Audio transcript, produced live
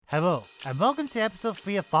Hello, and welcome to episode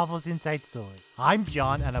 3 of Farvel's Inside Story. I'm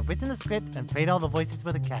John, and I've written the script and played all the voices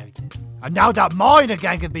for the characters. And now that Minor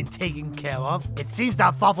Gang have been taken care of, it seems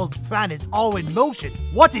that Farvel's plan is all in motion.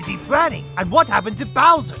 What is he planning? And what happened to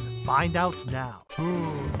Bowser? Find out now.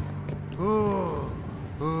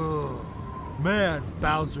 Man,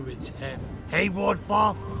 Bowser is heavy. Hey, Ward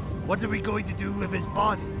Farvel, what are we going to do with his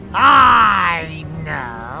body? I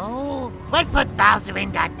know. Let's put Bowser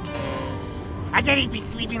in that cave. And then he'd be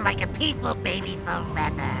sleeping like a peaceful baby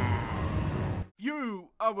forever. Few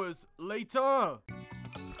hours later.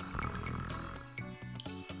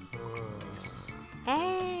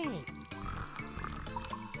 Hey.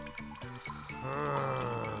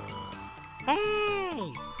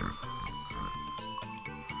 Hey.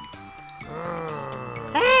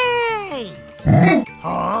 Hey.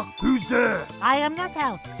 Huh? Who's there? I am not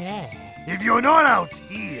out there. If you're not out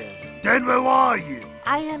here, then where are you?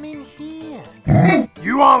 I am in here.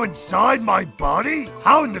 You are inside my body?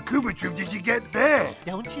 How in the Koopa Troop did you get there?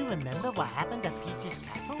 Don't you remember what happened at Peach's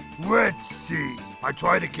castle? Let's see. I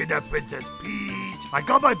tried to kidnap Princess Peach, I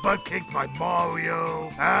got my butt kicked by Mario,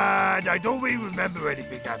 and I don't really remember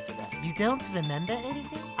anything after that. You don't remember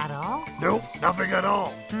anything at all? Nope, nothing at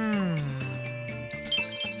all.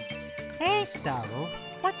 Hey, Starro.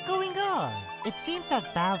 What's going on? It seems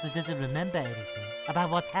that Bowser doesn't remember anything about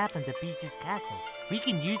what happened at Peach's castle. We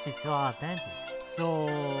can use this to our advantage. So,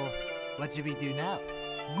 what should we do now?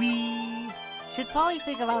 We should probably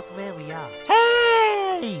figure out where we are.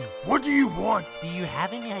 Hey! What do you want? Do you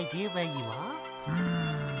have any idea where you are?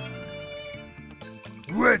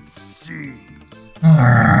 Let's see.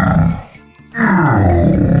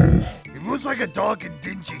 It looks like a dark and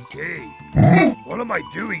dingy cave. What am I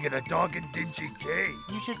doing in a dark and dingy cave?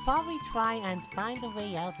 You should probably try and find a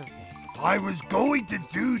way out of there. I was going to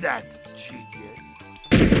do that, genius.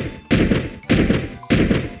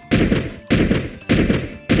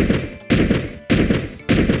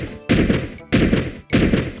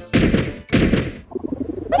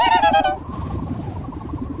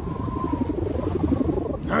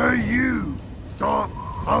 Hey, you! Stop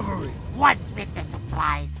hovering. What's with the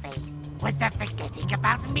surprise face? Was that forgetting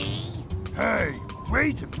about me? Hey,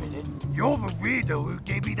 wait a minute. You're the weirdo who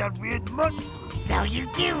gave me that weird mushroom. So you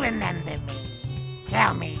do remember me.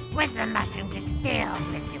 Tell me, was the mushroom just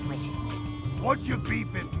filled with deliciousness? What's your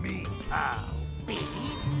beef with me, pal? Beef?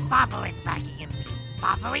 Farvel is backing in beef.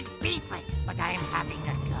 Farvel is beefless, but I am having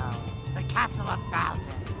a go. The castle of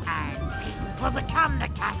Bowser and Peach will become the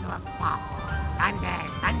castle of Farvel. And then,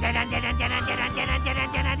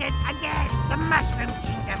 the Mushroom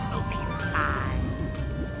Kingdom will be mine.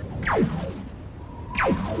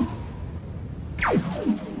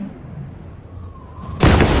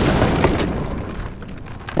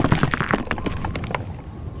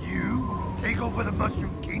 You take over the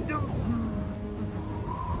Mushroom Kingdom?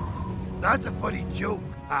 That's a funny joke,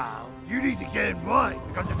 pal. You need to get it right,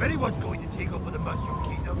 because if anyone's going to take over the Mushroom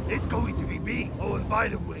Kingdom, it's going to be me. Oh, and by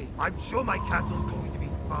the way, I'm sure my castle's going to be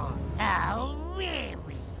fine. Oh,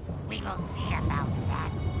 really? We will see about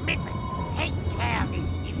that. Midwest, take care of this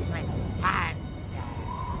useless and...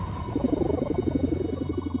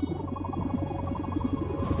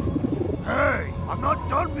 Hey, I'm not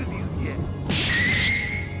done with you yet.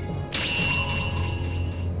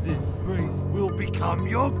 This place will become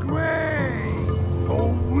your grave.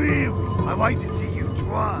 Oh, really? I'd like to see you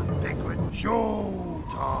try, Picklet.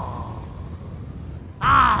 Showtime.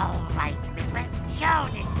 All right, Midwest, show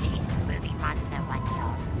this cheap movie monster what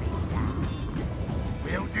you're made of.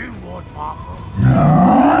 Will do, Lord Farvel.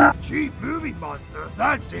 Cheap movie monster?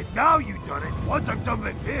 That's it, now you've done it. Once I'm done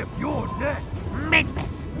with him, you're next.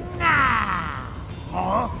 Midwest, now!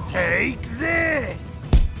 Huh? Take this!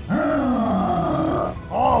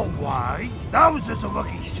 Alright, that was just a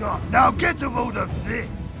lucky shot. Now get a load of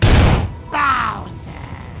this. Bowser!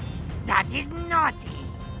 That is naughty!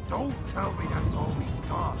 Don't tell me that's all he's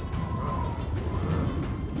got.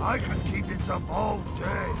 I could keep this up all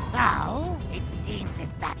day. Oh, it seems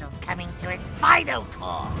this battle's coming to its final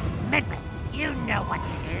course. Midwest, you know what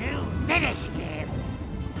to do. Finish him!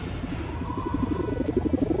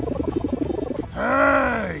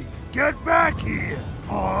 Hey! Get back here!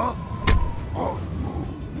 Huh? Oh.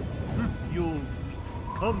 You'll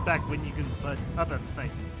come back when you can put up a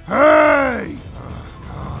fight. Hey!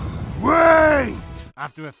 Wait!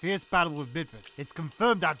 After a fierce battle with Midwest, it's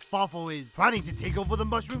confirmed that Farvel is planning to take over the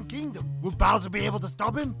Mushroom Kingdom. Will Bowser be able to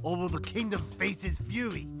stop him, or will the kingdom face his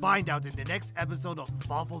fury? Find out in the next episode of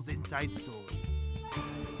Farvel's Inside Story.